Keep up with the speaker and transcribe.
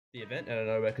the event out of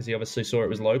nowhere because he obviously saw it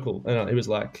was local, and he was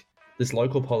like this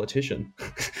local politician,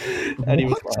 and he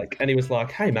was like,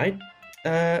 "Hey mate,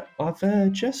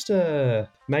 I've just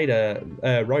made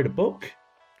wrote a book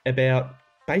about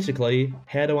basically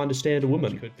how to understand a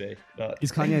woman." Could be, but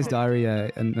Is Kanye's diary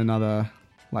another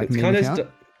like it's meme kind account?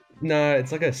 of no,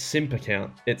 it's like a simp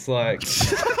account. It's like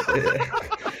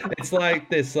it's like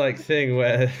this like thing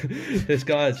where this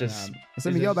guy's just So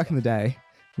Miguel back in the day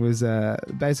was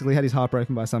basically had his heart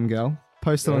broken by some girl.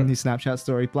 Posted on his Snapchat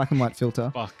story, black and white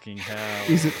filter. Fucking hell.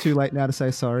 Is it too late now to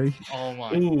say sorry? Oh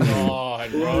my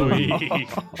God,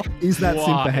 Rowie. Is that simp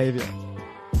Why? behaviour?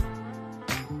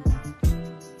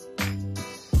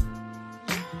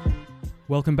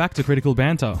 Welcome back to Critical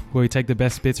Banter, where we take the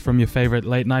best bits from your favourite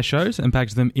late night shows and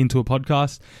package them into a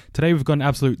podcast. Today we've got an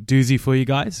absolute doozy for you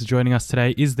guys. Joining us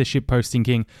today is the shitposting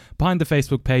king behind the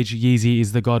Facebook page Yeezy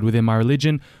is the God Within My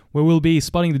Religion, where we'll be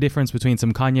spotting the difference between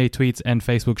some Kanye tweets and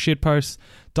Facebook shitposts,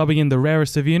 dubbing in the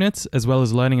rarest of units, as well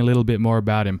as learning a little bit more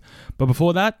about him. But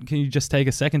before that, can you just take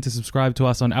a second to subscribe to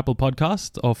us on Apple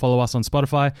Podcasts or follow us on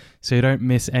Spotify so you don't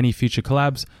miss any future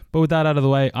collabs? But with that out of the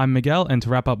way, I'm Miguel, and to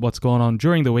wrap up what's going on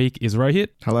during the week is Rohit.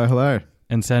 Hello, hello.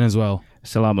 And Sen as well.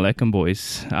 Assalamu alaikum,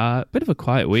 boys. Bit of a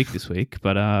quiet week this week,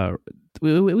 but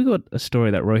we got a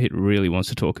story that Rohit really wants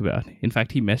to talk about. In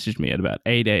fact, he messaged me at about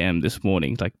 8 a.m. this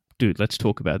morning, like, dude, let's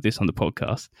talk about this on the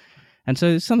podcast. And so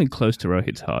it's something close to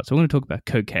Rohit's heart. So I want to talk about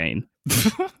cocaine.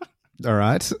 All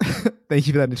right. Thank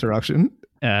you for that introduction.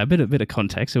 A bit of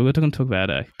context. So we're going to talk about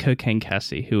Cocaine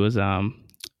Cassie, who was an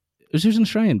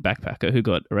Australian backpacker who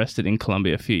got arrested in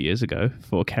Colombia a few years ago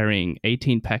for carrying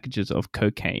 18 packages of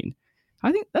cocaine.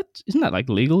 I think isn't that like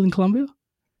legal in Colombia?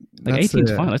 Like 18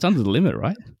 is fine. That's under the limit,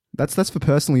 right? That's for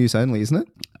personal use only, isn't it?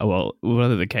 Oh, well,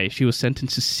 whatever the case, she was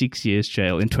sentenced to 6 years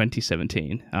jail in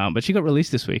 2017. But she got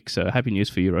released this week, so happy news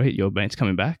for you, Rohit. Your mate's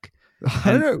coming back.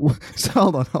 I don't know. So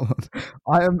hold on.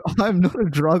 I'm not a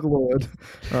drug lord.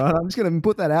 All right, I'm just going to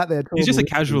put that out there. He's just a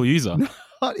casual user.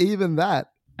 Not even that.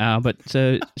 But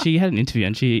so she had an interview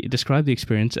and she described the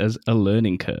experience as a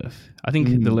learning curve. I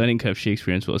think the learning curve she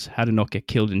experienced was how to not get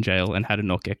killed in jail and how to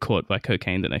not get caught by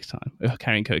cocaine the next time, or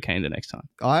carrying cocaine the next time.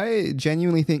 I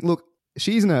genuinely think, look,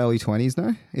 she's in her early 20s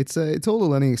now. It's all a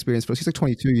learning experience, but she's like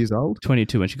 22 years old.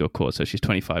 22 when she got caught, so she's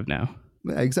 25 now.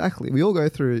 Yeah, exactly. We all go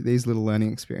through these little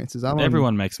learning experiences.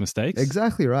 Everyone makes mistakes.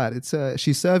 Exactly right. It's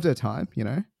she served her time, you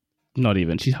know. Not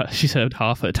even. She served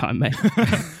half her time, mate.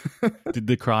 Did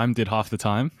half the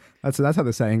time. That's how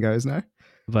the saying goes, no?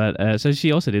 But so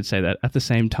she also did say that at the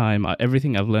same time,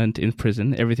 everything I've learned in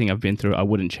prison, everything I've been through, I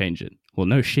wouldn't change it. Well,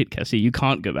 no shit, Cassie. You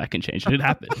can't go back and change it. It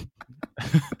happened.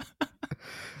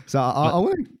 So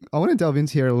I want to delve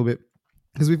into here a little bit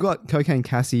because we've got Cocaine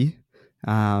Cassie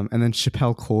and then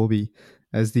Chappelle Corby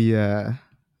as the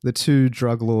two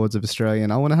drug lords of Australia.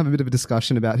 And I want to have a bit of a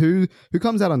discussion about who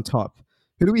comes out on top.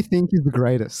 Who do we think is the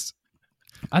greatest?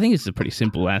 I think it's a pretty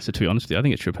simple answer, to be honest with you. I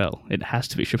think it's Chappelle. It has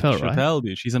to be Chappelle, right? Chappelle,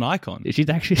 dude. She's an icon. She's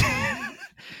actually...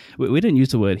 we don't use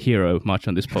the word hero much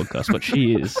on this podcast, but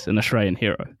she is an Australian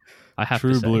hero. I have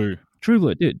to say. Blue. True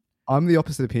blue, dude. I'm the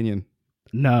opposite opinion.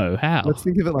 No, how? Let's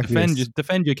think of it like this.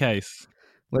 Defend your case.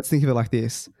 Let's think of it like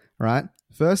this, right?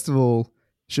 First of all,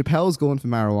 Chappelle's gone for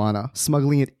marijuana,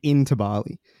 smuggling it into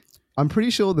Bali. I'm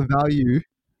pretty sure the value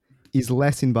is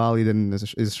less in Bali than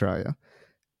in Australia.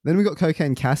 Then we got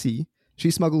Cocaine Cassie. She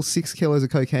smuggles 6 kilos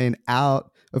of cocaine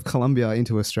out of Colombia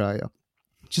into Australia.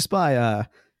 Just by,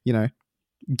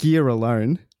 gear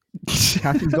alone,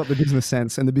 Cassie's got the business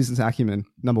sense and the business acumen,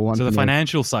 number one. So the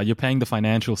financial side, you're paying the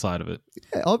financial side of it.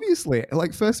 Yeah, obviously.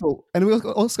 Like, first of all, and we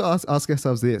also ask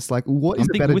ourselves this, like, what is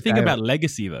a better We think jail? about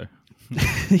legacy, though.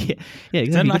 yeah, exactly.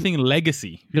 Then I think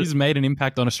legacy. Who's made an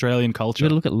impact on Australian culture? You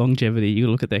got to look at longevity. You got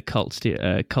to look at their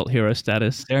cult hero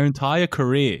status. Their entire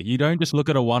career. You don't just look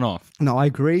at a one-off. No, I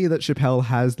agree that Chappelle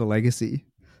has the legacy,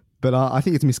 but I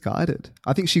think it's misguided.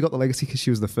 I think she got the legacy because she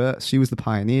was the first. She was the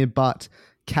pioneer, but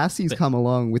Cassie's come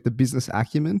along with the business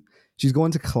acumen. She's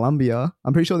gone to Colombia.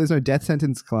 I'm pretty sure there's no death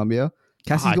sentence in Colombia.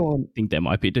 Cassie's gone... I think there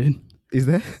might be, dude. Is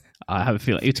there? I have a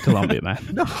feeling it's Colombia, man.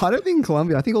 No, I don't think in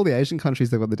Colombia. I think all the Asian countries,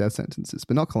 they've got the death sentences,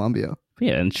 but not Colombia.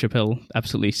 Yeah, and Chappelle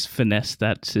absolutely finessed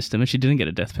that system and she didn't get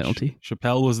a death penalty.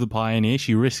 Chappelle was the pioneer.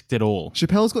 She risked it all.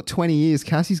 Chappelle's got 20 years.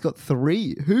 Cassie's got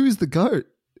 3. Who's the GOAT?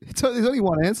 There's only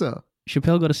one answer.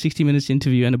 Chappelle got a 60 Minutes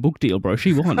interview and a book deal, bro.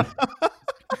 She won.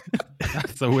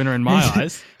 That's a winner in my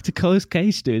eyes. It's a close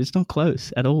case, dude. It's not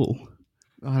close at all.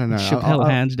 I don't know. Chappelle,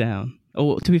 hands down.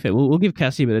 Oh, to be fair, we'll give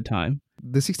Cassie a bit of time.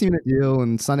 The 60-minute deal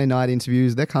and Sunday night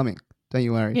interviews, they're coming. Don't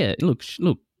you worry. Yeah, look,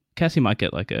 Cassie might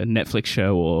get like a Netflix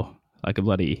show or like a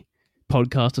bloody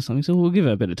podcast or something. So we'll give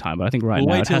it a bit of time. But I think we'll now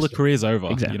wait it till has the career's over.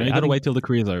 Exactly. You know, you got to wait till the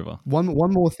career's over. One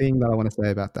more thing that I want to say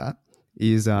about that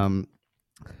is,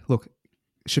 look,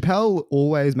 Chappelle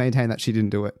always maintained that she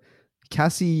didn't do it.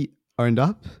 Cassie owned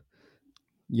up,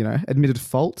 you know, admitted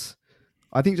fault.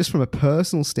 I think just from a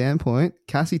personal standpoint,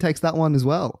 Cassie takes that one as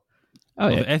well. Oh,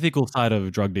 yeah. The ethical side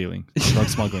of drug dealing, drug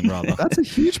smuggling, rather. That's a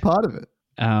huge part of it.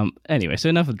 Anyway, so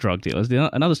enough of drug dealers.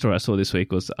 Another story I saw this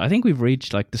week was I think we've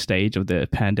reached like the stage of the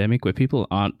pandemic where people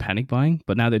aren't panic buying,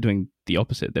 but now they're doing the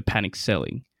opposite. They're panic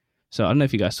selling. So I don't know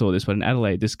if you guys saw this, but in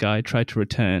Adelaide, this guy tried to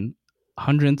return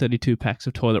 132 packs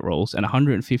of toilet rolls and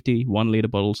 150 1-litre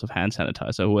bottles of hand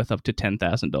sanitizer worth up to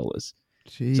 $10,000.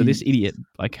 So this idiot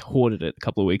like hoarded it a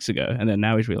couple of weeks ago, and then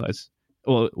now he's realized,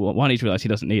 well, one, he's realized he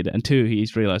doesn't need it, and two,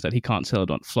 he's realized that he can't sell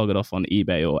it flog it off on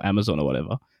eBay or Amazon or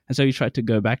whatever. And so he tried to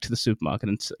go back to the supermarket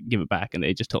and give it back, and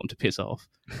they just told him to piss off.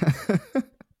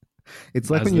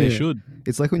 It's like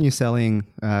when you're selling,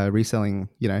 reselling,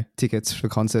 you know, tickets for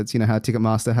concerts. You know how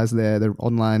Ticketmaster has their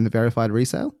online verified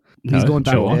resale. He's gone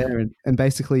back there and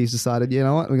basically he's decided, you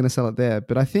know what, we're going to sell it there.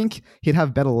 But I think he'd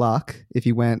have better luck if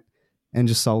he went and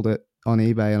just sold it on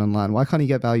eBay and online. Why can't he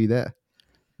get value there?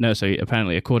 No, so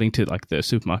apparently, according to like the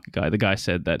supermarket guy, the guy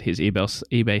said that his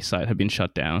eBay site had been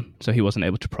shut down, so he wasn't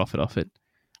able to profit off it.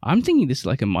 I'm thinking this is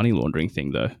like a money laundering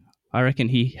thing, though. I reckon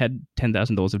he had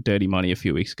 $10,000 of dirty money a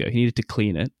few weeks ago. He needed to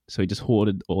clean it, so he just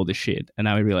hoarded all this shit, and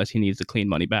now he realized he needs to clean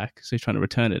money back, so he's trying to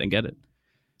return it and get it.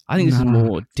 I think this is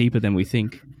more deeper than we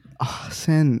think. Oh,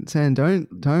 Sen,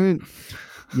 don't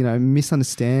you know,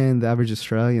 misunderstand the average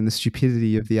Australian, the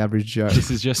stupidity of the average Joe. This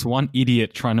is just one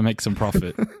idiot trying to make some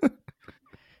profit.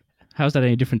 How's that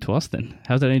any different to us then?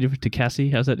 How's that any different to Cassie?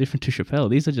 How's that different to Chappelle?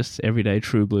 These are just everyday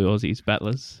true blue Aussies,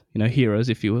 battlers, you know, heroes,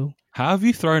 if you will. How have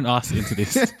you thrown us into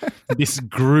this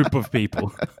group of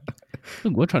people?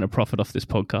 Look, we're trying to profit off this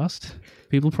podcast.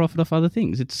 People profit off other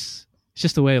things. It's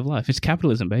just a way of life. It's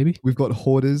capitalism, baby. We've got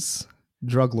hoarders,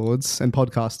 drug lords, and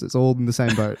podcasters all in the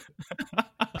same boat.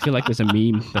 I feel like there's a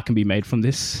meme that can be made from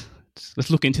this. Let's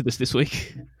look into this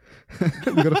week.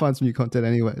 We've got to find some new content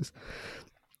anyways.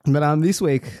 But this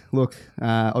week, look,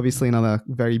 obviously another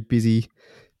very busy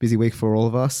week for all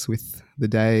of us with the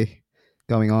day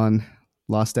going on.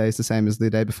 Last day is the same as the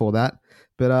day before that.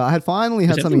 But I had finally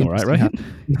had something all right? happen.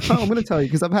 No, I'm going to tell you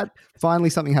because I've had finally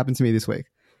something happen to me this week.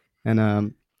 And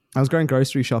I was going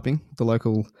grocery shopping at the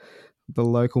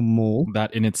local mall.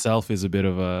 That in itself is a bit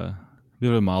of a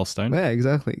milestone. Yeah,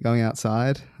 exactly. Going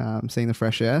outside, seeing the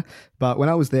fresh air. But when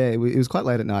I was there, it was quite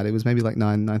late at night. It was maybe like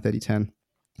 9:30, 10.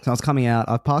 So I was coming out.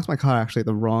 I parked my car actually at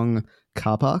the wrong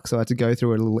car park. So I had to go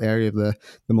through a little area of the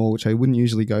mall, which I wouldn't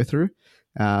usually go through.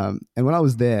 And when I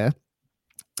was there,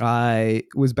 I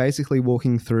was basically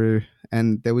walking through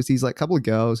and there was these like couple of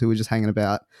girls who were just hanging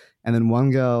about. And then one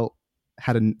girl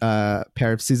had a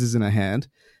pair of scissors in her hand.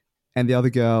 And the other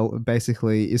girl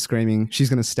basically is screaming, she's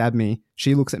going to stab me.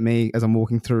 She looks at me as I'm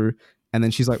walking through. And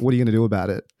then she's like, what are you going to do about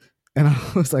it? And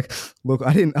I was like, look,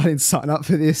 I didn't sign up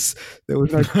for this. There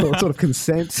was no sort of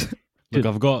consent. Look,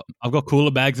 I've got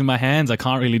cooler bags in my hands. I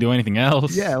can't really do anything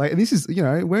else. Yeah, like this is, you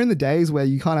know, we're in the days where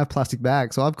you can't have plastic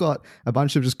bags. So I've got a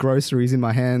bunch of just groceries in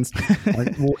my hands,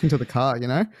 like walking to the car, you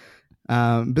know.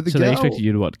 But the so girl, they expected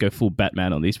you to go full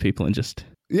Batman on these people and just...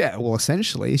 Yeah, well,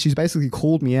 essentially, she's basically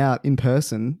called me out in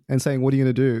person and saying, what are you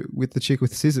going to do with the chick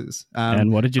with scissors?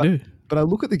 And what did you do? But I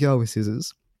look at the girl with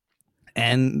scissors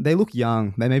and they look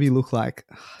young. They maybe look like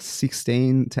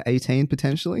 16 to 18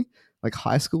 potentially, like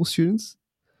high school students.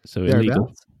 So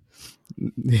illegal.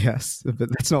 Yes, but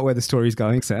that's not where the story's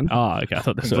going, Sen. Oh, okay. I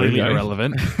thought that's really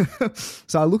irrelevant.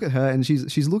 So I look at her and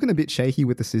she's looking a bit shaky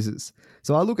with the scissors.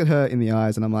 So I look at her in the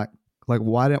eyes and I'm like,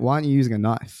 why aren't you using a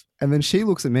knife? And then she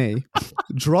looks at me,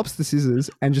 drops the scissors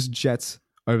and just jets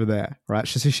over there, right?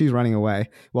 She's running away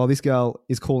while this girl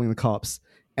is calling the cops.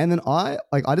 And then I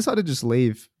decided to just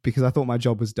leave because I thought my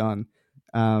job was done.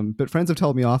 But friends have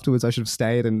told me afterwards I should have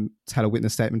stayed and had a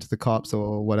witness statement to the cops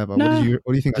or whatever. No.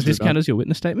 What do you think? Does this count as your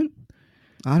witness statement?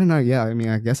 I don't know. Yeah, I mean,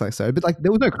 I guess so. But like,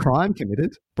 there was no crime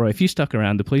committed. Bro, if you stuck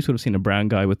around, the police would have seen a brown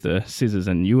guy with the scissors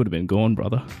and you would have been gone,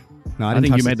 brother. No, I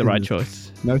think you made the right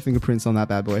choice. No fingerprints on that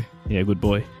bad boy. Yeah, good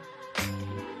boy.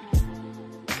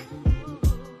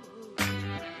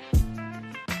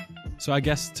 So I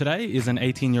guess today is an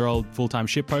 18-year-old full-time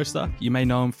ship poster. You may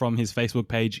know him from his Facebook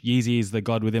page, Yeezy is the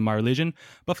God Within My Religion.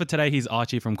 But for today, he's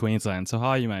Archie from Queensland. So how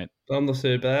are you, mate? I'm not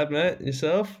too bad, mate.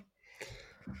 Yourself?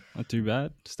 Not too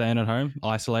bad. Staying at home,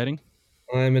 isolating.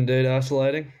 I am indeed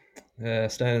isolating.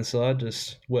 Staying inside,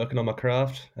 just working on my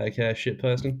craft, aka shit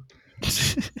posting.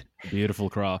 Beautiful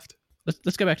craft.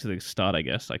 let's go back to the start, I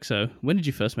guess. Like, so when did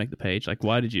you first make the page? Like,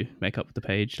 why did you make up the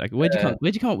page? Like, where'd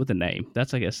you come up with the name?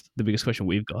 That's, I guess, the biggest question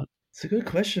we've got. It's a good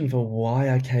question for why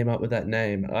I came up with that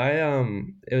name.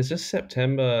 It was just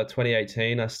September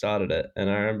 2018 I started it, and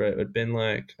I remember it had been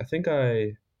like, I think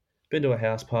I been to a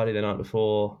house party the night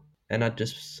before, and I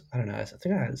don't know, I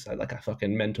think I had like a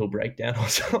fucking mental breakdown or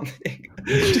something.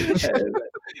 And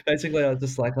basically, I was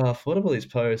just like, oh, I thought of all these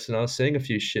posts, and I was seeing a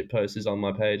few shit posters on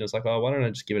my page. I was like, oh, why don't I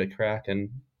just give it a crack, and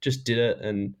just did it.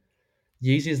 And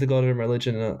Yeezy is the god of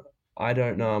religion. And I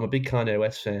don't know. I'm a big Kanye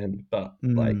West fan, but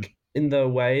like in the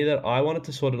way that I wanted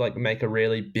to sort of like make a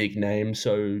really big name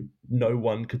so no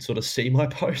one could sort of see my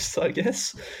posts, I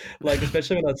guess. Like,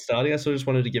 especially when I was starting, I sort of just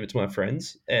wanted to give it to my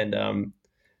friends, and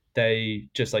they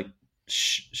just like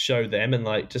show them and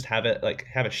like just have it like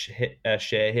have a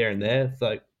share here and there. It's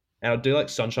like, and I'll do like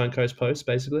Sunshine Coast posts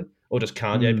basically, or just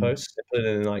Kanye posts, put it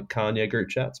in like Kanye group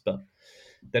chats. But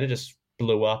then it just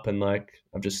blew up, and like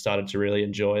I've just started to really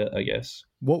enjoy it, I guess.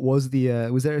 What was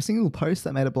was there a single post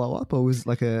that made it blow up, or was it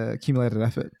like a accumulated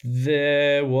effort?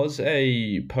 There was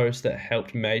a post that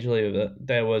helped majorly with it.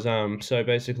 There was so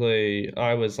basically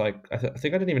I was like I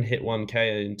think I didn't even hit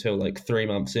 1K until like 3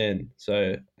 months in.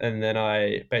 So, and then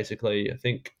I basically I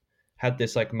think had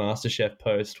this like MasterChef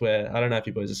post where I don't know if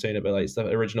you boys have seen it, but like it's the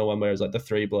original one where it was like the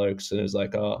three blokes and it was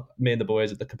like, oh, me and the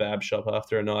boys at the kebab shop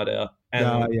after a night out.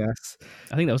 And Yes.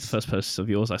 I think that was the first post of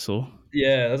yours I saw.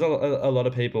 yeah, there's a lot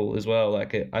of people as well.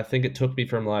 Like I think it took me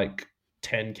from like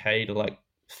 10K to like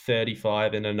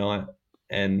 35 in a night,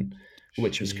 and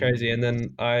which was crazy. And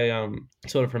then I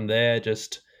sort of from there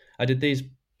just I did these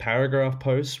paragraph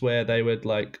posts where they would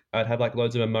like I'd have like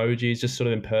loads of emojis just sort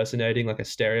of impersonating like a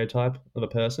stereotype of a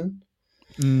person.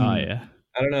 Oh yeah.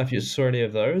 I don't know if you saw any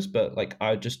of those, but like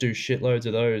I just do shitloads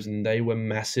of those, and they were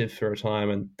massive for a time,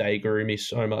 and they grew me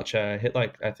so much. I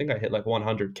think I hit like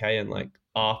 100K, and like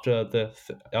after I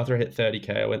hit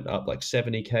 30K, I went up like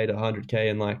 70K to 100K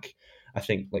in like I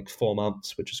think like 4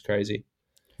 months, which is crazy.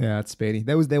 Yeah, it's speedy.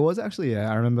 There was actually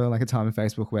I remember like a time on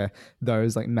Facebook where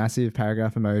those like massive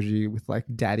paragraph emoji with like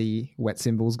daddy wet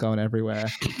symbols going everywhere.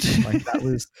 Like that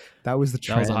was the trend.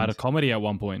 That was the height of comedy at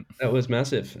one point. That was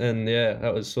massive, and yeah,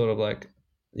 that was sort of like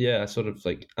sort of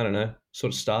like I don't know,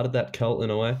 sort of started that cult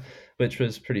in a way, which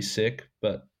was pretty sick.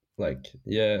 But like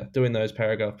yeah, doing those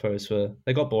paragraph posts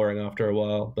they got boring after a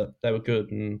while, but they were good,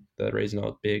 and the reason I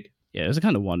was big. Yeah, it was a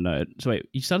kind of one note. So wait,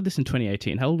 you started this in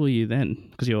 2018. How old were you then?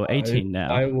 Because you're 18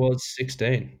 now. I was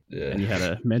 16. Yeah. And you had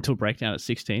a mental breakdown at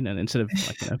 16. And instead of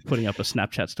like, putting up a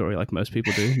Snapchat story like most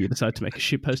people do, you decided to make a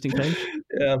shit posting page.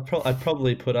 Yeah, I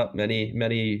probably put up many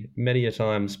a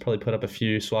times. Probably put up a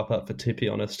few. Swipe up for to be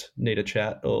honest. Need a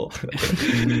chat or. The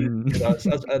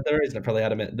reason I probably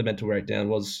had the mental breakdown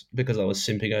was because I was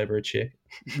simping over a chick.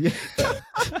 Yeah. and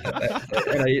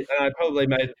I probably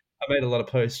made a lot of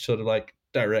posts sort of like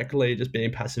directly just being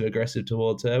passive aggressive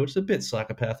towards her, which is a bit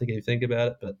psychopathic if you think about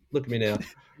it, but look at me now.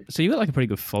 So you got like a pretty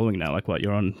good following now, like what,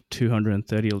 you're on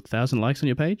 230,000 likes on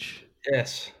your page?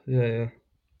 Yes. Yeah.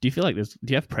 Do you feel like do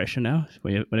you have pressure now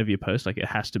whenever you post, like it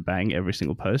has to bang every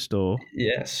single post or?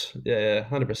 Yes. Yeah,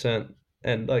 100%.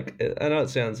 And like, I know it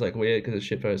sounds like weird because it's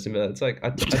shit posting, but it's like,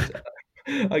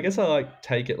 I guess I like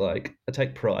take it like, I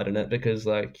take pride in it because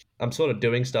like I'm sort of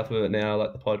doing stuff with it now,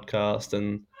 like the podcast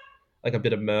and like a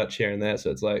bit of merch here and there. So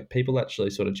it's like people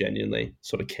actually sort of genuinely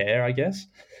sort of care, I guess.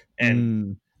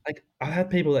 And like I have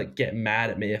people that get mad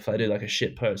at me if I do like a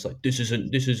shit post, like this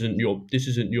isn't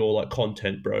your like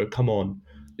content, bro. Come on.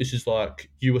 This is like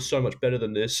you were so much better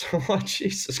than this. I'm like,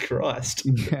 Jesus Christ.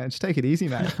 Yeah, just take it easy,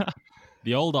 man.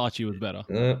 The old Archie was better.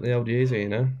 The old Yeezy, you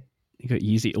know. You got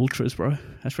Yeezy Ultras, bro.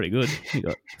 That's pretty good. You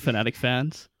got fanatic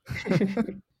fans.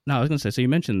 No, I was going to say, so you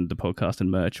mentioned the podcast and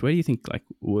merch. Where do you think, like,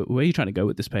 where are you trying to go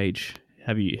with this page?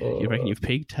 You reckon you've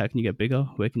peaked? How can you get bigger?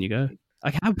 Where can you go?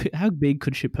 Like, how big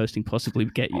could shit posting possibly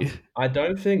get you? I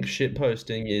don't think shit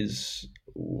posting is,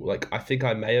 like, I think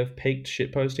I may have peaked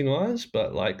shit posting wise,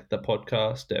 but, like, the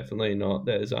podcast, definitely not.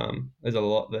 There's a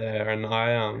lot there, and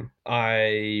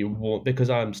I want, because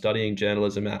I'm studying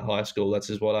journalism at high school, that's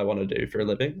just what I want to do for a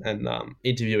living, and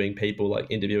interviewing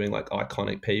like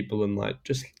iconic people and like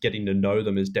just getting to know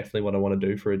them is definitely what I want to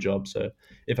do for a job. So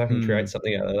if I can create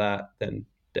something out of that, then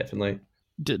definitely.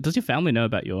 Does your family know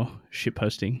about your shit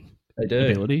posting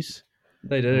abilities?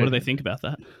 They do. What do they think about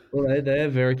that? Well, they're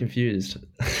very confused.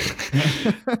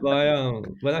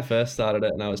 When I first started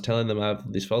it and I was telling them I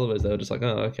have these followers, they were just like,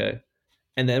 oh, okay.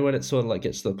 And then when it sort of like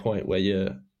gets to the point where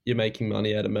you're making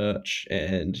money out of merch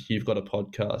and you've got a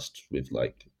podcast with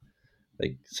like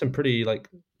some pretty like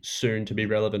soon to be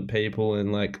relevant people,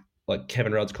 and like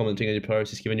Kevin Rudd's commenting on your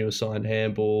post, he's giving you a signed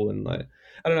handball, and like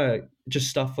I don't know, just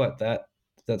stuff like that.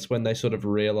 That's when they sort of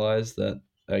realize that,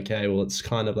 okay, well, it's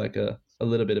kind of like a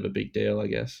little bit of a big deal, I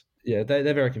guess. Yeah,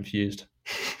 they're very confused.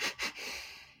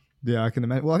 Yeah, I can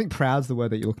imagine. Well, I think proud's the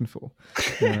word that you're looking for.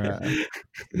 Yeah.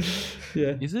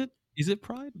 Is it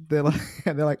pride? They're like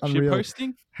Shit unreal.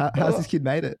 posting? How's this kid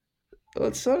made it? Well,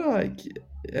 it's sort of like,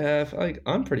 yeah,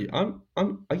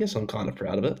 I guess I'm kind of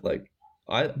proud of it. Like,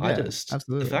 I Yeah, just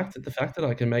absolutely. the fact that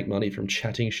I can make money from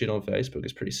chatting shit on Facebook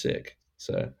is pretty sick.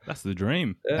 So That's the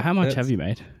dream. yeah, How much that's- have you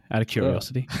made? Out of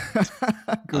curiosity.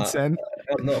 Good send.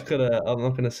 I'm not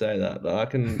gonna say that, but I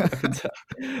can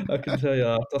tell you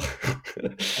after.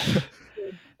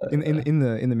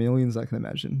 In the millions, I can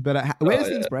imagine. But where's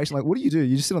the Yeah. inspiration? Like, what do?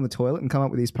 You just sit on the toilet and come up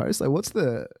with these posts? Like, what's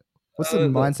the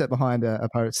mindset behind a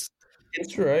post?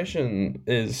 Inspiration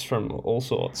is from all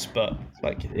sorts, but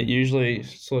like it usually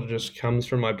sort of just comes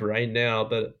from my brain now.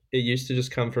 But it used to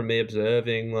just come from me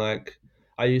observing. Like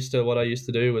what I used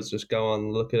to do was just go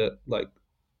on look at like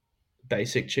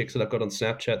basic chicks that I've got on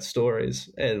Snapchat stories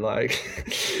and like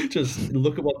just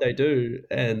look at what they do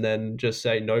and then just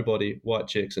say nobody white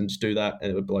chicks and just do that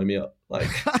and it would blow me up. Like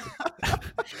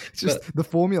It's just the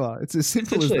formula. It's as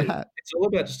simple as that. It's all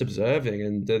about just observing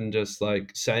and then just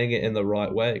like saying it in the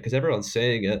right way because everyone's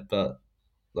seeing it, but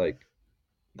like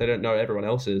they don't know everyone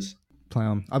else is. Play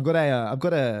on. I've got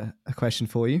a question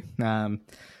for you, and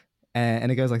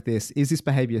it goes like this: is this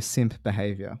behavior simp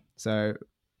behavior? So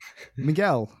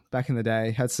Miguel, back in the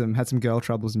day, had some girl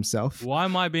troubles himself. Why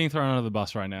am I being thrown under the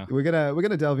bus right now? We're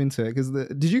gonna delve into it because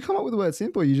did you come up with the word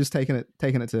simp or you just taking it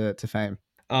to fame?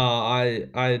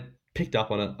 I picked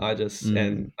up on it.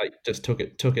 And I just took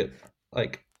it.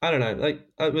 Like I don't know. Like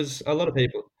it was a lot of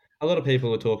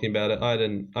people were talking about it. I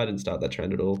didn't start that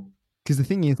trend at all. Because the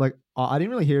thing is, like, I didn't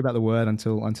really hear about the word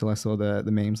until I saw the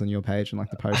memes on your page and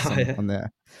like the posts on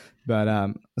there.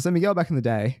 But so Miguel back in the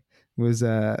day was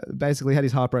basically had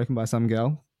his heart broken by some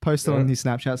girl. Posted on his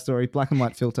Snapchat story, black and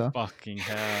white filter. Fucking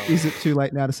hell. Is it too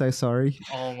late now to say sorry?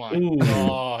 Oh my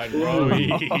God, bro.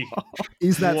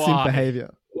 Is that simp behavior?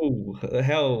 Ooh,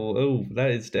 hell! Ooh, that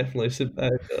is definitely simp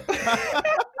behavior.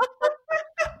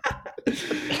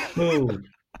 Ooh,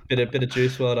 bit of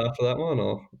juice world after that one,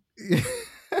 or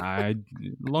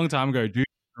Long time ago, dude,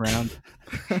 around.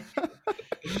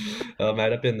 oh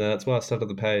mate, I've been there. That's why I started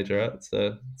the page. All right,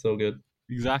 so it's all good.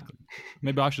 Exactly.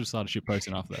 Maybe I should have started shit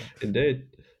posting after that. Indeed.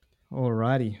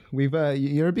 Alrighty, we've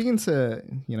you're big into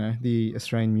the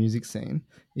Australian music scene.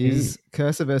 Is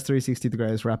Cursor vs 360 the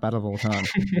greatest rap battle of all time?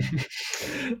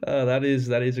 That is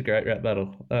a great rap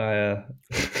battle. I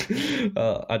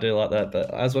do like that,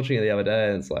 but I was watching it the other day,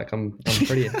 and it's like I'm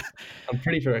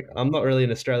not really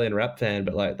an Australian rap fan,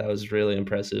 but like that was really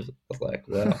impressive. I was like,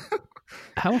 wow.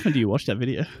 How often do you watch that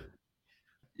video?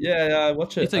 Yeah, I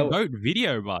watch it. It's a goat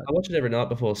video, but I watch it every night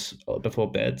before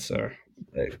bed. So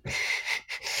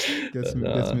Get some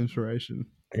inspiration.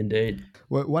 Indeed.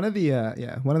 Well, one of the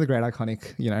great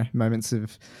iconic moments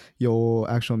of your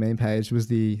actual meme page was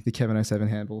the Kevin 07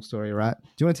 handball story, right? Do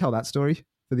you want to tell that story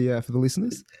for the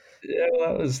listeners? Yeah,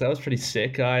 well, that was pretty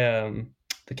sick. The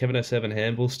Kevin 07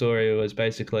 handball story was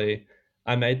basically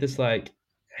I made this like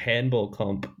handball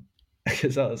comp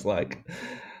because I was like,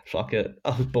 fuck it,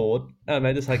 I was bored. I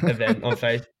made this like event on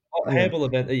Facebook, handball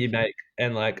event that you make,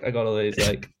 and like I got all these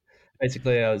like.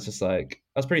 Basically, I was just like,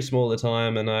 I was pretty small at the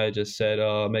time, and I just said,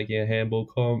 making a handball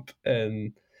comp,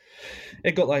 and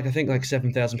it got like, I think like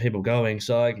 7,000 people going.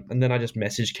 So, and then I just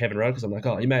messaged Kevin Rudd because I'm like,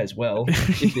 oh, you may as well.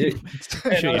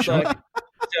 And I was like,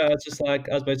 it's just like,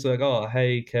 I was basically like, oh,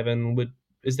 hey, Kevin,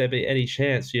 is there be any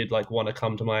chance you'd like want to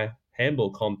come to my handball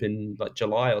comp in like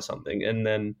July or something? And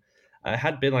then it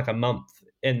had been like a month,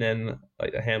 and then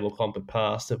like the handball comp had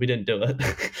passed, so we didn't do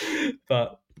it.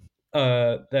 But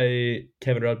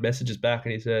Kevin Rudd messages back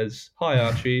and he says, "Hi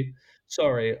Archie,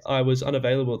 sorry, I was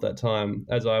unavailable at that time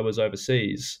as I was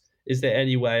overseas. Is there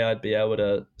any way I'd be able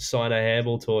to sign a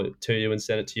handball to you and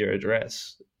send it to your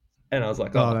address?" And I was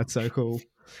like, "Oh, that's so cool."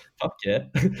 Fuck yeah.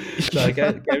 So I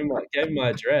gave him my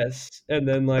address, and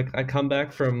then like I come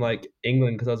back from like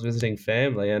England because I was visiting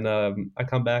family, and I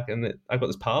come back and I got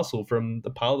this parcel from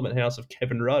the Parliament House of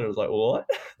Kevin Rudd. I was like, what?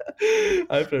 I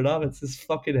open it up, it's this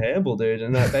fucking handball, dude.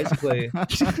 And basically I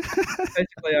took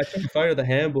a photo of the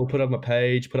handball, put it on my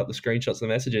page, put up the screenshots and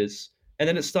the messages. And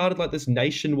then it started like this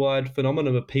nationwide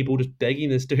phenomenon of people just begging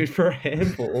this dude for a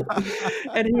handball.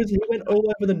 And he went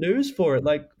all over the news for it,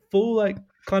 like full like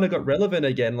kind of got relevant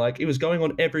again. Like it was going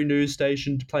on every news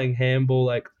station playing handball.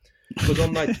 Like it was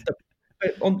on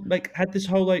like had this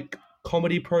whole like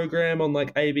comedy program on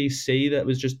like ABC that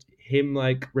was just him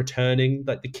like returning,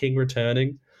 like the king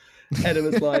returning. And it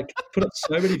was like put up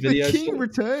so many The videos. king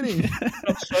returning. Put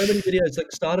up so many videos.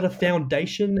 Like started a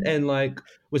foundation and like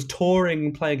was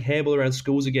touring, playing handball around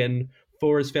schools again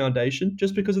for his foundation,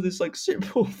 just because of this like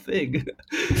simple thing.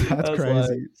 That's I was crazy.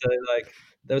 like, so like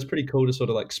that was pretty cool to sort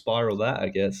of like spiral that, I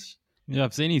guess. Yeah,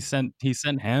 I've seen he sent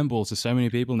handballs to so many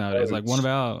people nowadays. Like one of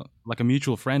our a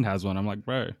mutual friend has one. I'm like,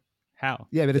 bro, how?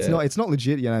 Yeah, but it's not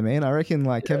legit. You know what I mean? I reckon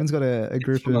like Kevin's got a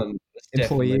group of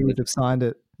employees that have signed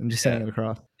it and just sending it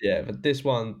across. Yeah, but this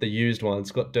one, the used one,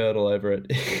 it's got dirt all over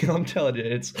it. I'm telling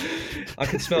you, I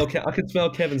could smell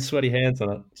Kevin's sweaty hands on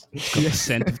it. It's got the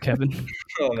scent of Kevin.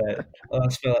 Oh man, I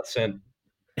smell that scent.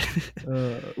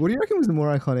 What do you reckon was the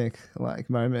more iconic like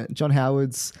moment? John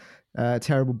Howard's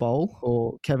terrible bowl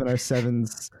or Kevin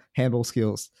 07's handball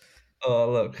skills?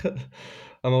 Oh look,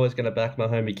 I'm always going to back my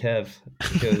homie Kev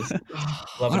because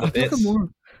love him to bits.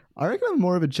 I reckon I'm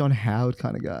more of a John Howard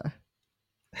kind of guy.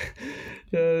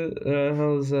 John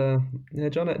Howard's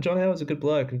a good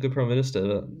bloke and good prime minister,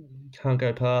 but can't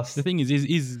go past. The thing is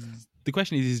the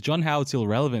question is John Howard still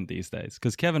relevant these days?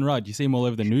 Because Kevin Rudd, you see him all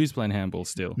over the news playing handball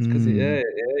still. Because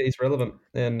he's relevant,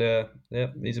 and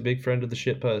he's a big friend of the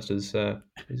shit posters.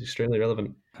 He's extremely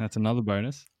relevant. That's another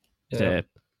bonus. Is there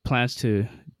plans to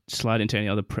slide into any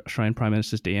other Australian Prime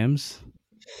Minister's DMs?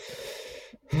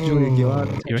 Julia Gillard.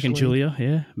 You reckon Julia?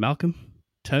 Yeah, Malcolm,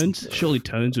 Tones. Surely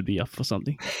Tones would be up for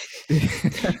something.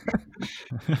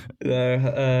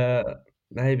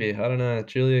 Maybe, I don't know.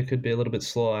 Julia could be a little bit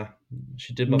sly.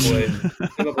 She did my boy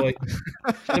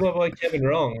Kevin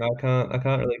wrong. I can't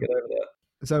really get over that.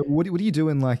 So what do you do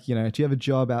in like, you know, do you have a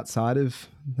job outside of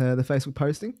the Facebook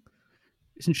posting?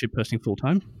 Isn't she posting full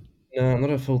time? No, I'm not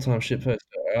a full-time shit poster.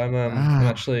 I'm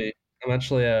actually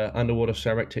a underwater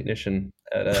ceramic technician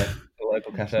at a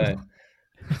local cafe.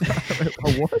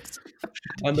 What?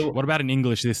 What about in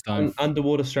English this time?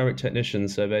 Underwater ceramic technician,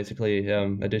 so basically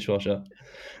a dishwasher.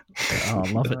 Oh,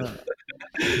 I love it.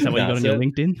 Is that what you got on your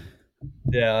LinkedIn?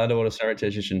 Yeah, underwater ceramic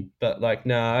technician. But like,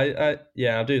 I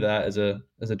do that as a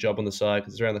job on the side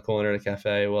because it's around the corner at a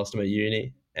cafe whilst I'm at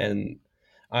uni, and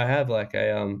I have like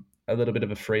a little bit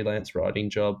of a freelance writing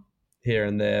job here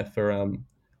and there for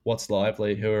What's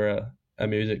Lively, who are a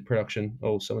music production.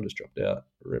 Oh, someone just dropped out.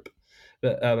 Rip.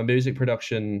 But a music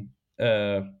production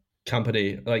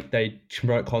company. Like they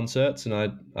promote concerts, and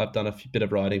I've done a bit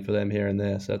of writing for them here and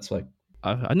there. So that's like.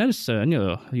 I noticed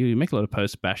you make a lot of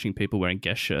posts bashing people wearing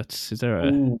guest shirts. Is there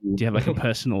do you have like a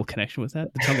personal connection with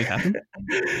that? Did something happen?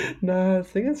 No, I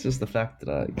think it's just the fact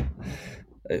that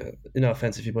no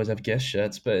offense if you boys have guest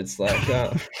shirts, but it's like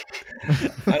I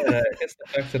don't know. It's the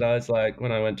fact that I was like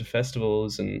when I went to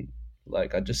festivals and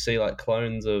like I just see like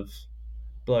clones of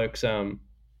blokes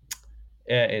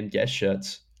in guest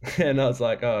shirts, and I was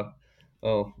like I'm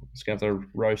just gonna have to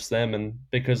roast them, and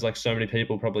because like so many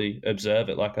people probably observe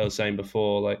it, like I was saying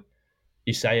before, like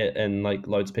you say it and like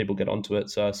loads of people get onto it,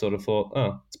 so I sort of thought,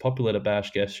 it's popular to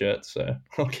bash guest shirts, so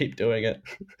I'll keep doing it.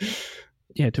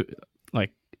 Yeah,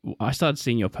 I started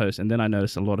seeing your posts, and then I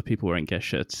noticed a lot of people wearing guest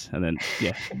shirts, and then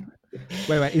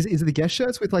Wait, is it the guest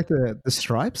shirts with like the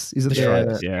stripes? Is it the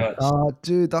stripes? Yeah. Oh,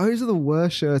 dude, those are the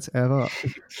worst shirts ever.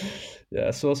 Yeah,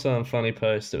 I saw some funny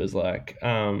post. It was like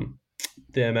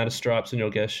the amount of stripes on your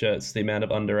guest shirts, the amount of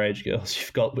underage girls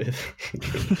you've got with.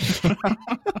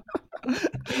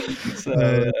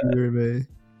 So, dear me.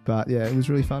 But yeah, it was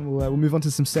really fun. We'll move on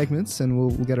to some segments and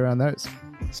we'll get around those.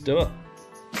 Let's do it.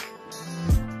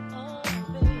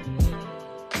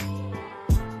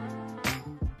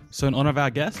 So in honor of our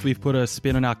guest, we've put a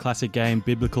spin on our classic game,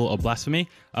 Biblical or Blasphemy.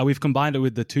 We've combined it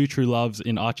with the two true loves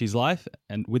in Archie's life.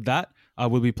 And with that,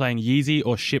 we'll be playing Yeezy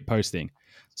or shit posting.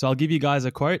 So I'll give you guys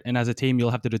a quote, and as a team,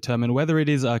 you'll have to determine whether it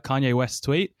is a Kanye West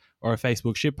tweet or a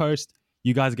Facebook shit post.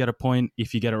 You guys get a point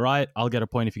if you get it right. I'll get a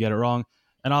point if you get it wrong.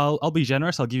 And I'll be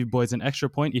generous. I'll give you boys an extra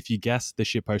point if you guess the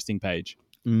shit posting page.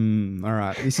 All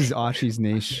right. This is Archie's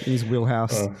niche, his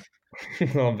wheelhouse.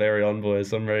 I'm very on,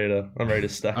 boys. I'm ready to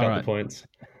stack up the points.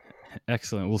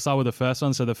 Excellent. We'll start with the first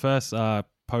one. So the first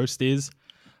post is,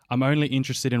 I'm only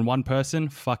interested in one person,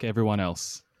 fuck everyone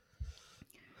else.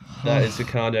 That is a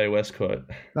Kanye West quote.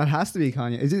 That has to be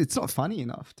Kanye. It's not funny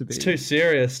enough to be. It's too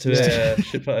serious to be a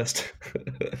shitpost.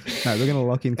 No, we're going to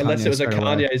lock in Kanye. Unless it was a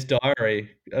Kanye's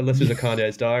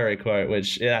diary quote,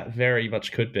 which very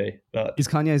much could be. But is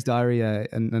Kanye's diary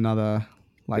another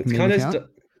like meme account?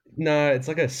 No, it's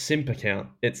like a simp account.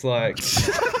 It's like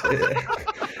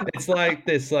it's like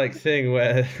this like thing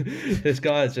where this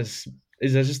guy is just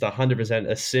 100%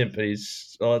 a simp.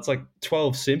 It's like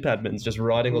 12 simp admins just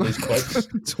writing all these quotes.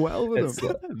 12 of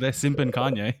them. They're simping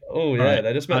Kanye. Oh yeah, right.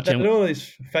 They're doing all these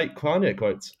fake Kanye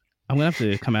quotes. I'm gonna have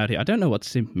to come out here. I don't know what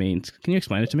simp means. Can you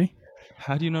explain it to me?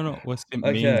 How do you know what simp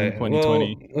means in Okay,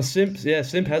 2020? well,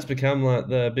 simp has become like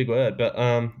the big word, but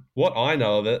what I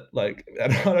know of it, like,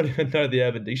 and I don't even know the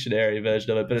Urban Dictionary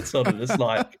version of it, but it's sort of just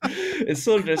like, it's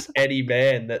sort of just any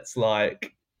man that's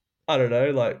like, I don't know,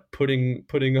 like putting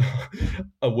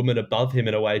a woman above him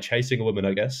in a way, chasing a woman,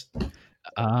 I guess,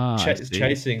 I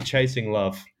see. chasing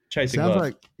love, chasing Sounds love.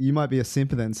 like you might be a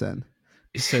simp then, Sen.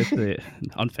 So it's the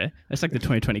unfair. It's like the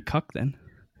 2020 cuck then.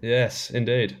 Yes,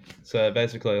 indeed. So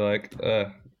basically, like,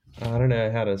 I don't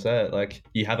know how to say it. Like,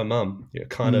 you have a mum, you're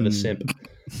kind of a simp.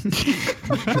 Do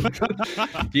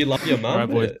you love your mum? Right,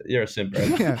 boys. You're a simp,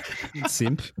 right? Yeah,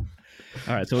 simp.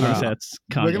 All right, so we're going to say it's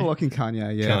Kanye. We're gonna lock in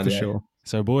Kanye, yeah, for Kanye. sure.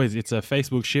 So, boys, it's a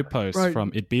Facebook shit post Right.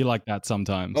 from It Be Like That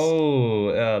Sometimes.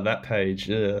 Oh, that page.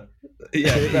 Yeah, that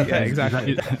Yeah, page.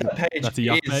 exactly. That page, That's a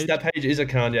yuck page? That page is a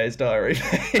Kanye's diary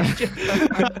page.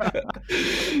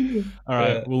 All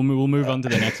right, we'll move on to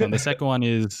the next one. The second one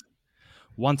is,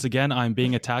 once again, I'm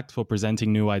being attacked for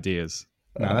presenting new ideas.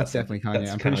 No, that's definitely Kanye.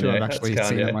 that's I'm pretty sure I've Kanye. actually That's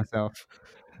seen Kanye. it myself.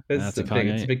 That's a It's a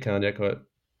Kanye. big Kanye quote.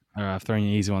 All right, I've thrown you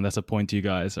an easy one. That's a point to you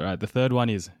guys. All right, the third one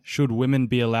is, should women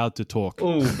be allowed to talk?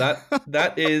 Oh,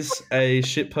 that is a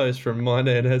shit post from My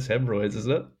Nan Has Hemorrhoids,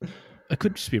 isn't it? It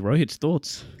could just be Rohit's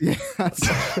thoughts. Yeah, it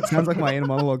sounds like my inner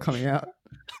monologue coming out.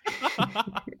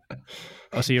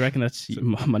 Oh, so you reckon that's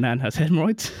my nan has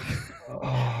hemorrhoids?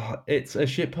 Oh, it's a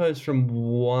shit post from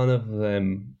one of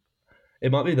them.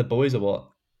 It might be the boys or what?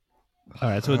 All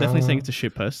right, so we're definitely saying it's a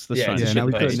shit post. Let's yeah, try it's and a Yeah, now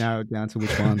we shit could post. narrow it down to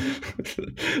which one.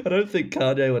 I don't think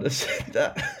Kanye would have said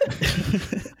that.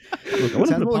 Look, I It want to sounds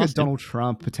put more it like a past him. Donald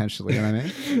Trump, potentially, you know what I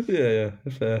mean? yeah,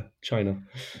 fair. China.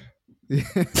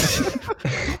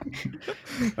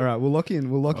 All right, we'll lock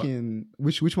in.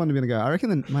 Which one are we gonna go? I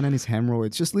reckon my name is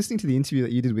Hemorrhoids. Just listening to the interview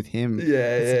that you did with him,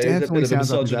 Yeah, it he's a definitely bit of a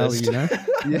sounds up his alley, you know?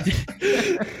 misogynist.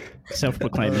 Yeah.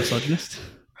 Self-proclaimed misogynist.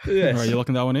 Yes. All right, you're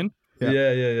locking that one in?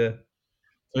 Yeah.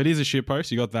 So it is a shit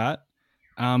post. You got that.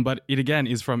 But it again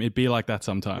is from It Be Like That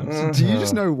Sometimes. Do you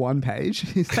just know one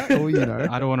page? Is that all you know?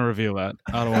 I don't want to reveal that.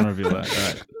 All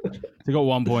right. So you got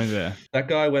 1 point there. That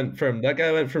guy went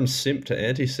from simp to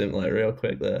anti-simp like real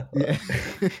quick there. Yeah.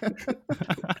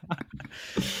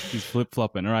 He's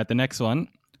flip-flopping. All right, the next one.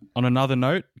 On another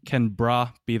note, can bra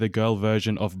be the girl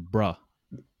version of bruh?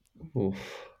 Oof.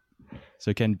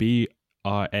 So can BRAH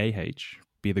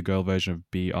be the girl version of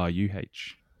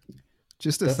BRUH?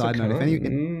 Just a That's side note: if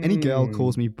any girl Mm.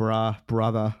 calls me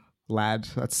brother, lad,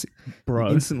 that's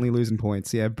Bro. instantly losing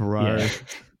points. Yeah, bro. Yeah.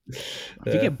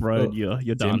 If you get broed,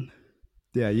 you're done.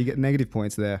 Yeah, you get negative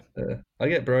points there. I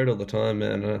get broed all the time,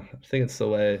 man. I think it's the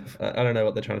way. I don't know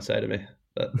what they're trying to say to me,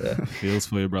 but yeah. Feels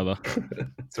for you, brother.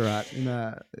 It's all right.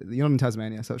 You're not in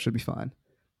Tasmania, so it should be fine.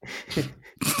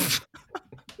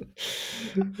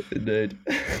 Indeed.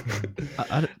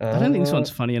 I don't think this one's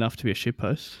funny enough to be a shit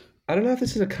post. I don't know if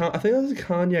this is I think that was a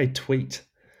Kanye tweet.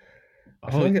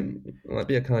 I feel like it might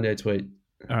be a Kanye tweet.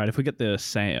 All right, if we get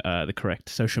the correct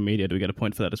social media, do we get a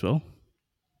point for that as well?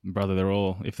 Brother,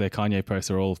 if they're Kanye posts,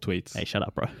 they're all tweets. Hey, shut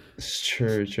up, bro. It's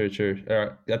true. All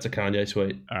right, that's a Kanye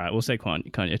tweet. All right, we'll say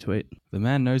Kanye tweet. The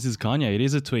man knows his Kanye. It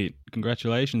is a tweet.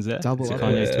 Congratulations there. Double It's a up.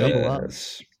 Kanye's Yeah. tweet. Double up.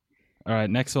 Yes. All right,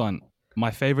 next one. My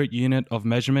favorite unit of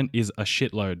measurement is a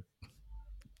shitload.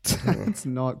 It's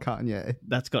not Kanye.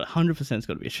 That's got 100%'s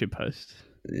got to be a shit post.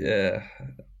 Yeah.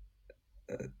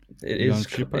 It You on is.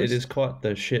 shit post? It is quite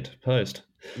the shit post.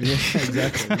 Yeah,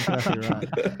 exactly right.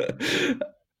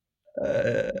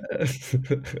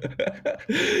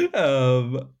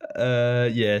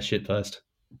 Yeah, shit post.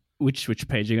 Which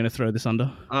page are you going to throw this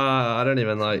under? I don't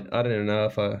even know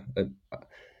if I.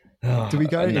 Do we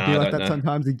go? No, It'd be I like don't that know.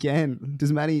 sometimes again.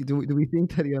 Does Manny? Do we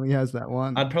think that he only has that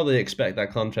one? I'd probably expect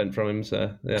that content from him.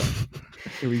 So yeah.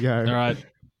 Here we go.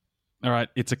 All right.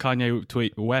 It's a Kanye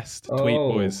tweet. West tweet,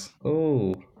 boys.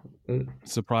 Oh.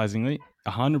 Surprisingly,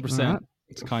 100%. All right.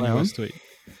 It's a Kanye Well. West tweet.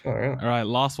 All right. All right,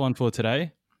 last one for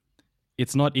today.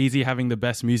 It's not easy having the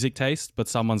best music taste, but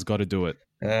someone's got to do it.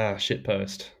 Shit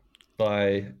post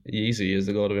by Yeezy is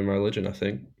the god of my religion. I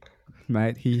think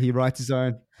Mate, he writes his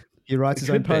own. He writes his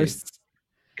own could be. posts.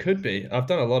 could be. I've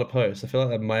done a lot of posts. I feel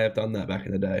like I may have done that back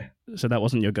in the day. So that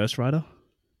wasn't your ghostwriter?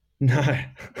 No,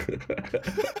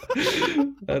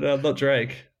 and I'm not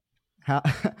Drake. How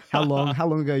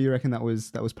long ago you reckon that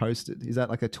was posted? Is that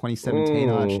like a 2017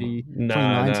 Ooh, Archie, nah,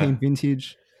 2019 nah.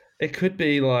 vintage? It could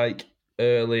be like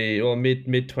early or mid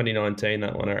 2019.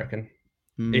 That one, I reckon.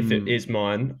 If it is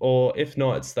mine, or if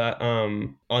not, it's that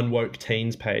Unwoke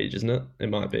Teens page, isn't it? It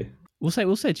might be. We'll say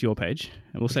it's your page,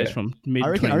 and we'll say it's Okay. from mid. I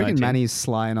reckon 2019. Manny's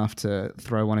sly enough to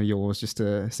throw one of yours just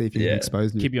to see if he can Yeah.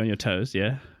 expose you. Keep you on your toes,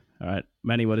 yeah. All right,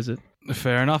 Manny, what is it?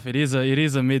 Fair enough. It is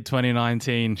a mid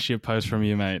 2019 ship post from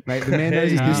you, mate. Mate, the man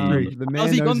knows his history. The How's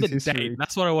man he knows gone his the history. date?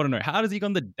 That's what I want to know. How does he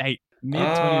gone the date? Mid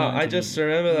I 2019. just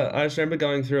remember that. I just remember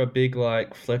going through a big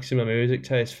like flexing my music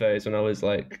taste phase when I was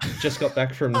like just got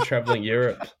back from traveling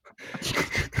Europe.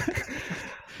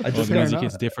 I Well, just the fair music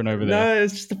enough. is different over there. No,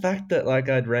 it's just the fact that like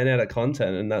I'd ran out of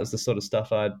content and that was the sort of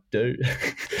stuff I'd do.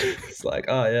 It's like,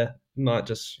 oh yeah, might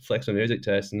just flex my music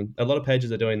taste, and a lot of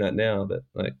pages are doing that now. But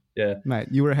like, yeah, Mate,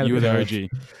 you were ahead You were of the the curve.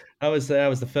 OG. I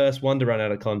was the first one to run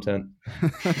out of content.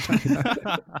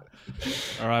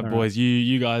 All right, boys.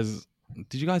 You guys.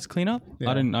 Did you guys clean up?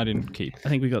 Yeah. I didn't keep. I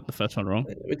think we got the first one wrong.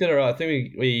 We did all right. I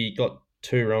think we got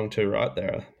two wrong, two right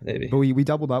there, maybe. But we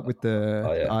doubled up with the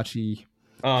Oh, yeah. Archie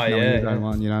Oh knowing his yeah, own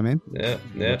one, you know what I mean?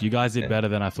 yeah. You guys did better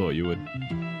than I thought you would.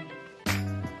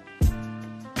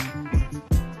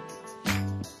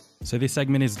 So this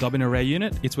segment is Dob in a Rare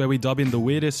Unit. It's where we dob in the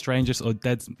weirdest, strangest, or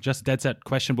just dead set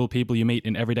questionable people you meet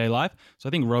in everyday life. So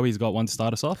I think Roey's got one to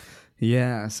start us off.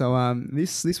 Yeah, so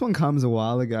this one comes a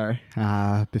while ago,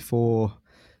 before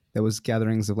there was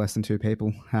gatherings of less than two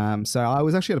people. So I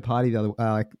was actually at a party the other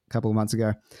like a couple of months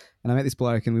ago, and I met this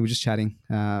bloke, and we were just chatting,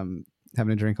 having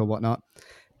a drink or whatnot.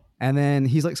 And then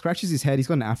he's like scratches his head. He's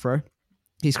got an afro.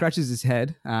 He scratches his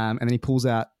head, and then he pulls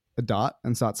out a dart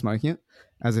and starts smoking it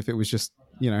as if it was just,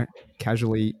 you know,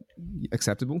 casually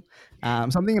acceptable. So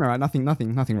I'm thinking, all right, nothing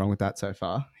wrong with that so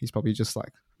far. He's probably just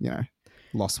like, you know,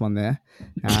 lost one there.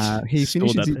 He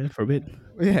Stored finishes that there for a bit.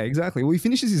 yeah, exactly. Well, he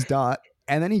finishes his dart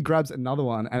and then he grabs another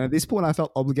one. And at this point, I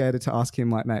felt obligated to ask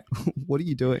him, like, mate, what are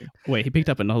you doing? Wait, he picked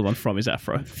up another one from his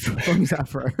afro. From his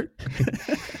afro.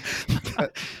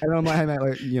 And I'm like, hey, mate,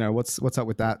 like, you know, what's up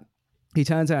with that? He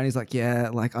turns out and he's like, yeah,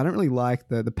 like, I don't really like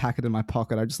the packet in my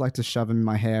pocket. I just like to shove them in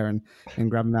my hair and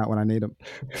grab them out when I need them.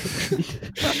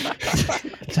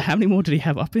 So how many more did he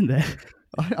have up in there?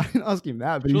 I didn't ask him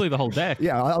that, but Surely the whole deck.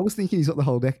 yeah, I was thinking he's got the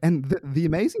whole deck. And the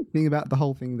amazing thing about the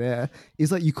whole thing there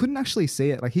is like you couldn't actually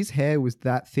see it. Like his hair was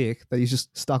that thick that he's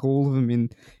just stuck all of them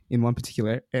in one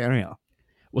particular area.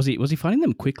 Was he finding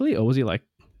them quickly, or was he like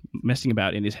messing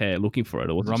about in his hair looking for it,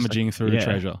 or was it just Rummaging like, through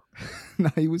treasure. No,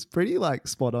 he was pretty like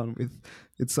spot on with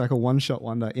it's like a one-shot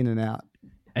wonder in and out.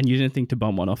 And you didn't think to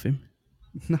bum one off him?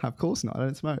 No, of course not. I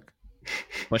don't smoke.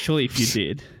 But surely, if you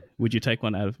did, would you take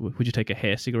one out of? Would you take a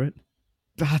hair cigarette?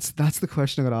 That's the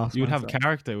question I got to ask. You would have myself.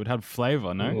 character. It would have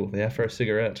flavor, no? Ooh, the Afro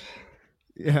cigarette.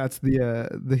 Yeah, it's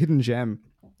the hidden gem.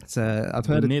 It's I've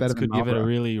heard The it's nits better than could give it a Marlboro.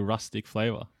 really rustic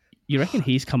flavor. You reckon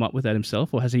he's come up with that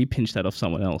himself, or has he pinched that off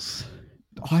someone else?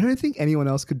 I don't think anyone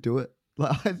else could do it.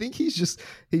 Like, I think he just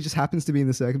happens to be in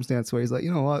the circumstance where he's like,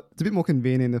 you know what, it's a bit more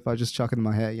convenient if I just chuck it in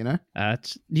my hair, you know?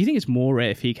 Do you think it's more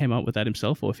rare if he came up with that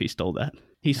himself, or if he stole that?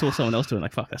 He saw someone else doing,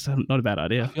 like, fuck, that's not a bad I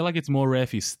idea. feel like it's more rare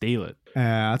if you steal it.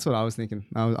 That's what I was thinking.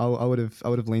 I would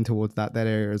have leaned towards that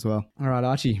area as well. All right,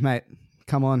 Archie, mate,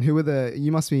 come on.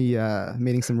 You must be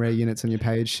meeting some rare units on your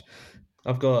page.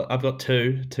 I've got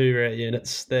two rare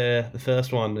units there. The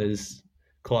first one is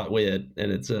quite weird,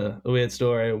 and it's a weird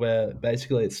story where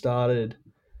basically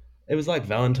it was like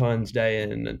Valentine's Day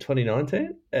in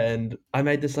 2019, and I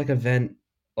made this like event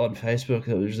on Facebook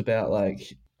that was about like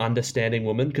understanding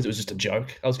women, because it was just a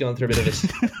joke. I was going through a bit of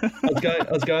I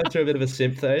was going through a bit of a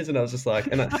simp phase, and I was just like,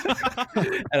 and I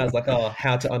was like, oh,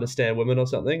 how to understand women or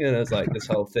something, and it was like this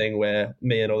whole thing where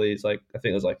me and all these, like, I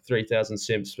think it was like 3,000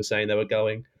 simps were saying they were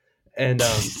going, and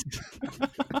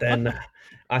then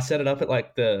I set it up at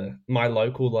like my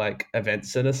local like event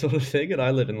center sort of thing, and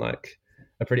I live in like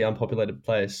a pretty unpopulated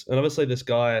place, and obviously this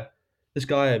guy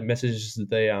messages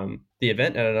the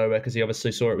event out of nowhere because he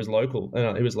obviously saw it was local,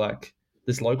 and he was like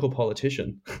this local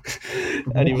politician,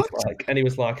 and he was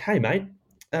like, hey mate,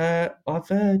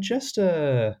 I've just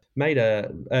wrote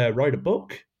a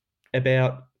book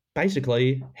about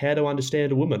basically how to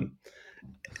understand a woman.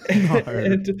 No.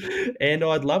 and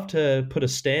I'd love to put a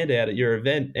stand out at your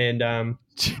event and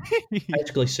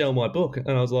basically sell my book.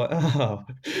 And I was like, oh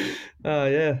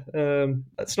yeah,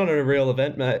 it's not a real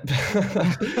event, mate.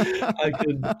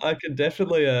 I could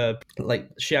definitely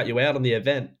like shout you out on the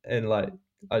event and like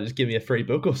just give me a free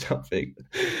book or something.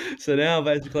 So now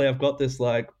basically I've got this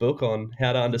like book on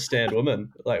how to understand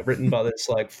women, like written by this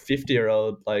like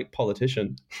 50-year-old like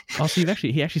politician. Oh, so he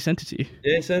actually sent it to you?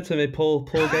 Yeah, he sent it to me. Paul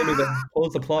gave me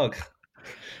Paul's the plug.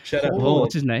 Shout out Paul, Paul.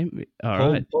 what's his name? All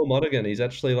right. Paul Monaghan. He's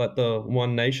actually like the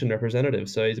One Nation representative,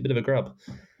 so he's a bit of a grub.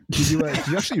 Did you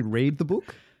actually read the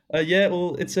book? Yeah,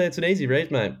 well, it's an easy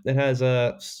read, mate. It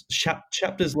has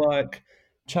chapters like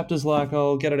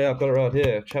I'll get it out, got it right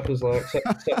here. Chapters like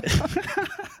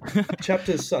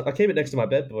chapters. I keep it next to my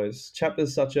bed, boys.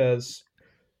 Chapters such as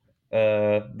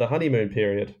the honeymoon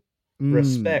period,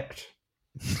 respect,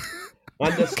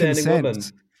 understanding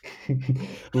Consent. women,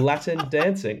 Latin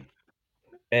dancing,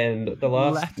 and the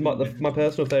last my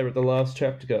personal favorite, the last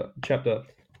chapter,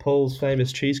 Paul's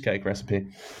famous cheesecake recipe.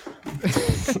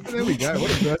 There we go. What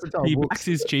a versatile He book. backs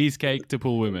his cheesecake to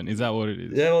pull women. Is that what it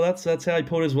is? Yeah, well, that's how he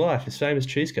pulled his wife. His famous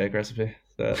cheesecake recipe.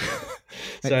 So,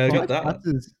 I got that one.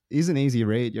 Chapters is an easy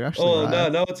read. You're actually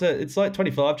right. No, it's like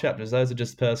 25 chapters. Those are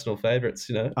just personal favorites,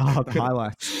 you know. Oh, the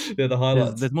highlights. They're the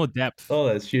highlights. There's more depth. Oh,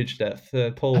 there's huge depth.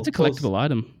 That's a collectible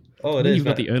item. Oh, I it think is. you've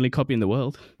got Mate. the only copy in the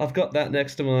world. I've got that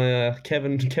next to my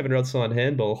Kevin Rudd signed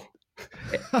handball.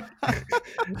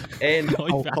 And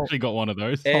You've actually got one of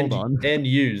those. Hold on. And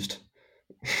used.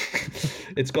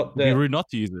 It's got It'd be rude not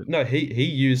to use it. No, he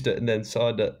used it and then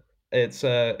signed it.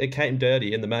 It came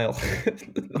dirty in the mail.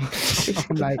 Oh,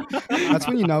 mate. That's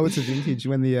when you know it's a vintage,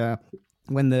 when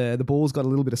the ball's got a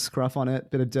little bit of scruff on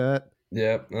it, bit of dirt.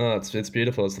 Yeah, it's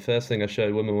beautiful. It's the first thing I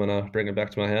show women when I bring it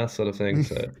back to my house, sort of thing.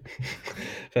 So,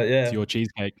 but yeah, It's your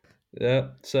cheesecake. yeah.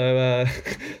 So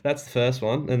that's the first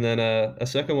one, and then a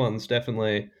second one's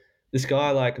definitely this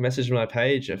guy like messaged my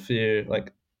page it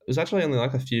was actually only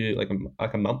like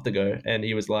a month ago, and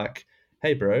he was like,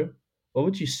 "Hey, bro, what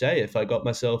would you say if I got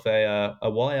myself a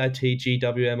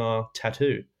YITGWMR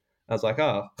tattoo?" I was like,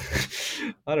 "Oh,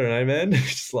 I don't know, man." He's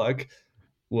just like,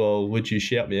 "Well, would you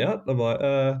shout me out?" I'm like,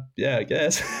 yeah, I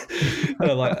guess. And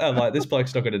I'm like, this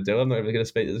bloke's not going to do it. I'm not even going to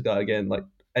speak to this guy again. Like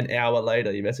an hour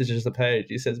later, he messages the page.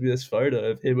 He sends me this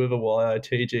photo of him with a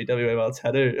YITGWMR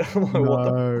tattoo. I'm like, what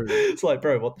the? It's like,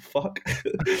 bro, what the fuck?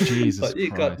 Jesus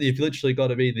Like, Christ. you've literally got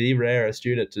to be the rarest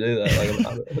student to do that.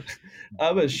 Like,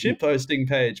 I'm a shit posting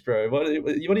page, bro. What are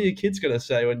your kids going to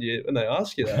say when they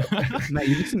ask you that? Mate,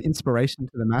 you're just an inspiration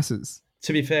to the masses.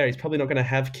 To be fair, he's probably not going to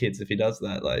have kids if he does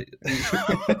that. Like,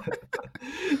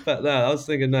 but no, I was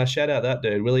thinking, shout out that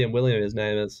dude, William. His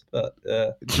name is, but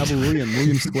Double William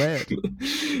squared.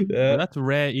 yeah, But that's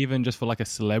rare, even just for like a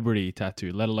celebrity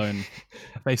tattoo, let alone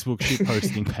a Facebook shit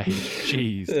posting page.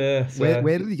 Jeez. yeah. So,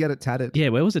 Where did he get it tattooed? Yeah,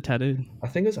 where was it tattooed? I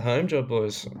think it's a home job,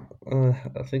 boys.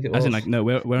 I think it was. As in, like, no,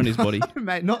 where on his body?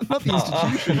 Mate, not the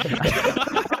institution.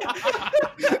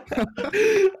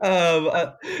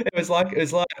 It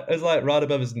was like right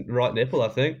above his right nipple. I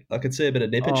think I could see a bit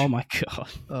of nippage. Oh my god!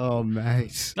 Oh,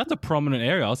 mate. That's a prominent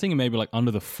area. I was thinking maybe like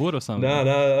under the foot or something.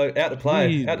 No, out to play.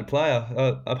 Jeez. Out to play.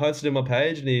 I posted him on my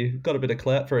page, and he got a bit of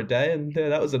clout for a day, and yeah,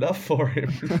 that was enough for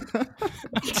him.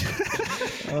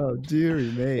 Oh,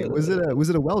 dearie me. Was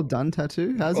it a well done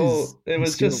tattoo? How's It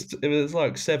was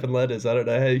like 7 letters. I don't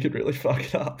know how you could really fuck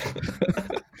it up.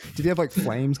 Did he have like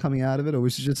flames coming out of it, or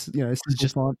was it just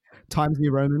just font, Times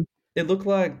New Roman? It looked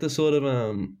like the sort of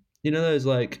those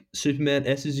like Superman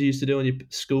S's you used to do on your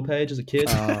school page as a kid.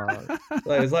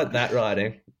 Like it's like that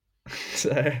writing.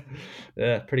 So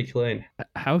yeah, pretty clean.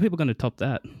 How are people going to top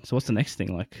that? So what's the next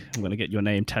thing? Like, I'm going to get your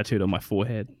name tattooed on my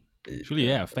forehead. Actually,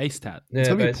 yeah, face tat. It's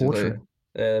Yeah, gonna be a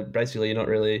portrait. basically, you're not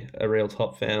really a real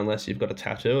top fan unless you've got a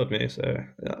tattoo of me. So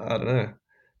I don't know.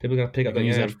 People are gonna pick You up can the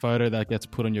use game. that photo that gets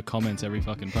put on your comments every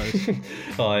fucking post.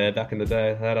 Oh yeah, back in the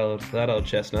day, that old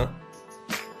chestnut.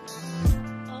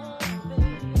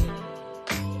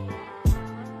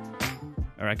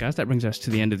 All right, guys, that brings us to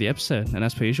the end of the episode. And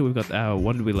as per usual, we've got our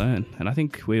What Did We Learn? And I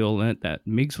think we all learnt that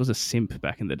Miggs was a simp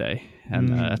back in the day. And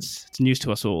it's news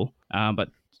to us all. But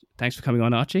thanks for coming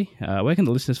on, Archie. Where can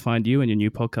the listeners find you and your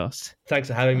new podcast? Thanks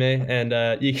for having me,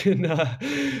 and you can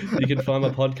find my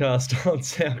podcast on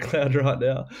SoundCloud right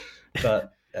now,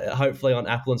 but hopefully on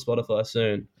Apple and Spotify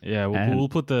soon. Yeah, we'll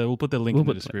put the link in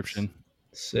the description.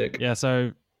 Sick. Yeah,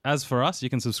 so as for us, you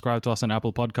can subscribe to us on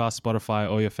Apple Podcasts, Spotify,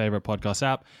 or your favorite podcast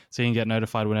app so you can get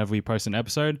notified whenever we post an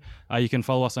episode. You can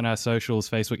follow us on our socials,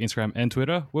 Facebook, Instagram, and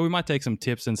Twitter, where we might take some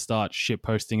tips and start shit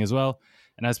posting as well.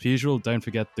 And as per usual, don't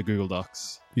forget the Google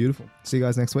Docs. Beautiful. See you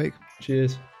guys next week.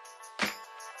 Cheers.